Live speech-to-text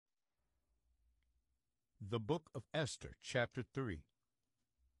The Book of Esther, chapter 3.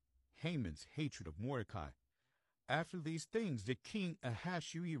 Haman's hatred of Mordecai. After these things did King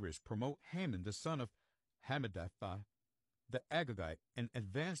Ahasuerus promote Haman the son of Hammedatha, the Agagite, and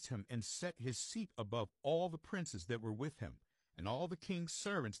advanced him and set his seat above all the princes that were with him. And all the king's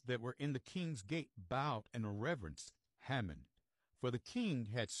servants that were in the king's gate bowed and reverenced Haman, for the king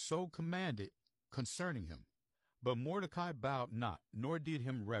had so commanded concerning him. But Mordecai bowed not, nor did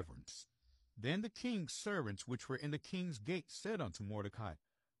him reverence. Then the king's servants which were in the king's gate said unto Mordecai,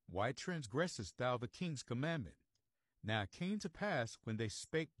 Why transgressest thou the king's commandment? Now it came to pass, when they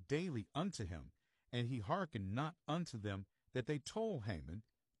spake daily unto him, and he hearkened not unto them, that they told Haman,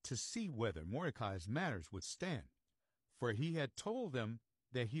 to see whether Mordecai's matters would stand. For he had told them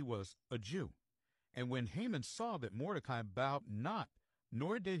that he was a Jew. And when Haman saw that Mordecai bowed not,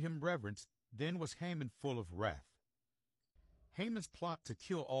 nor did him reverence, then was Haman full of wrath. Haman's plot to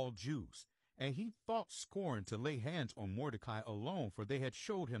kill all Jews. And he thought scorn to lay hands on Mordecai alone, for they had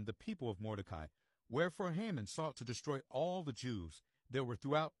showed him the people of Mordecai. Wherefore Haman sought to destroy all the Jews that were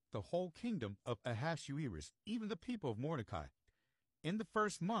throughout the whole kingdom of Ahasuerus, even the people of Mordecai. In the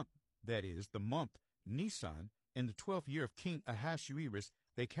first month, that is, the month Nisan, in the 12th year of King Ahasuerus,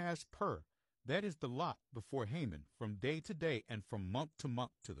 they cast pur, that is the lot, before Haman, from day to day, and from month to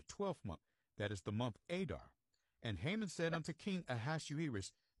month, to the 12th month, that is the month Adar. And Haman said unto King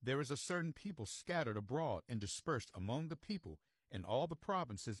Ahasuerus, There is a certain people scattered abroad and dispersed among the people in all the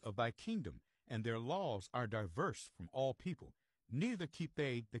provinces of thy kingdom, and their laws are diverse from all people. Neither keep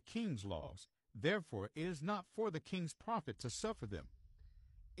they the king's laws. Therefore it is not for the king's profit to suffer them.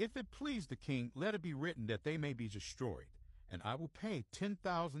 If it please the king, let it be written that they may be destroyed. And I will pay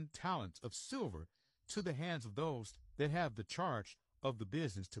 10,000 talents of silver to the hands of those that have the charge of the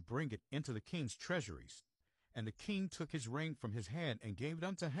business to bring it into the king's treasuries. And the king took his ring from his hand and gave it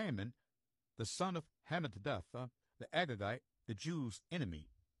unto Haman, the son of Hammedatha, the Agagite, the Jews' enemy.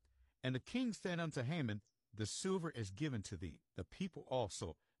 And the king said unto Haman, The silver is given to thee, the people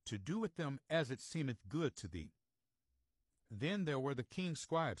also, to do with them as it seemeth good to thee. Then there were the king's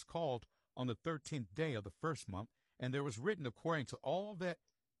scribes called on the 13th day of the first month, and there was written according to all that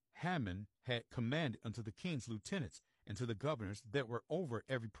Haman had commanded unto the king's lieutenants, and to the governors that were over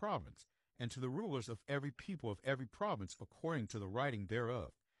every province, and to the rulers of every people of every province according to the writing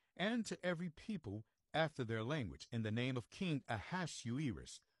thereof, and to every people after their language, in the name of King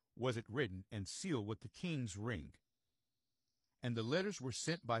Ahasuerus was it written, and sealed with the king's ring. And the letters were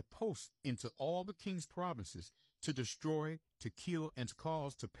sent by post into all the king's provinces, to destroy, to kill, and to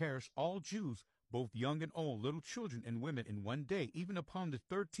cause to perish all Jews, both young and old, little children and women, in one day, even upon the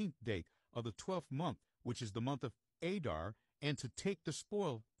 13th day of the 12th month, which is the month of Adar, and to take the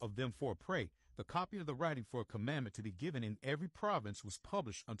spoil of them for a prey. The copy of the writing for a commandment to be given in every province was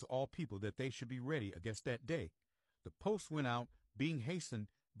published unto all people, that they should be ready against that day. The post went out, being hastened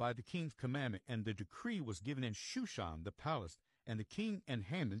by the king's commandment, and the decree was given in Shushan the palace, and the king and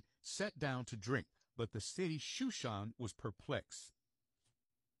Haman sat down to drink. But the city Shushan was perplexed.